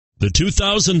The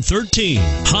 2013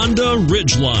 Honda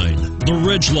Ridgeline. The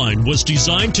Ridgeline was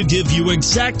designed to give you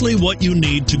exactly what you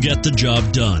need to get the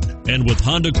job done. And with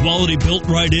Honda quality built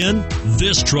right in,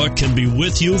 this truck can be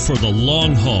with you for the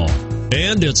long haul.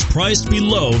 And it's priced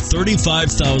below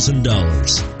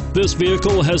 $35,000. This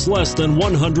vehicle has less than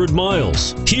 100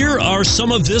 miles. Here are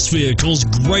some of this vehicle's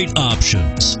great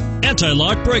options: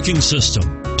 anti-lock braking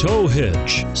system, tow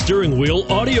hitch, steering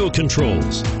wheel audio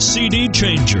controls, CD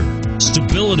changer,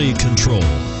 stability control,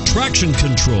 traction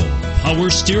control, power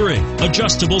steering,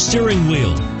 adjustable steering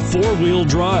wheel, four-wheel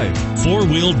drive,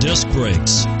 four-wheel disc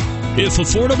brakes. If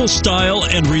affordable style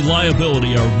and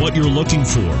reliability are what you're looking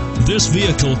for, this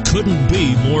vehicle couldn't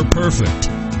be more perfect.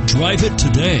 Drive it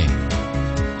today.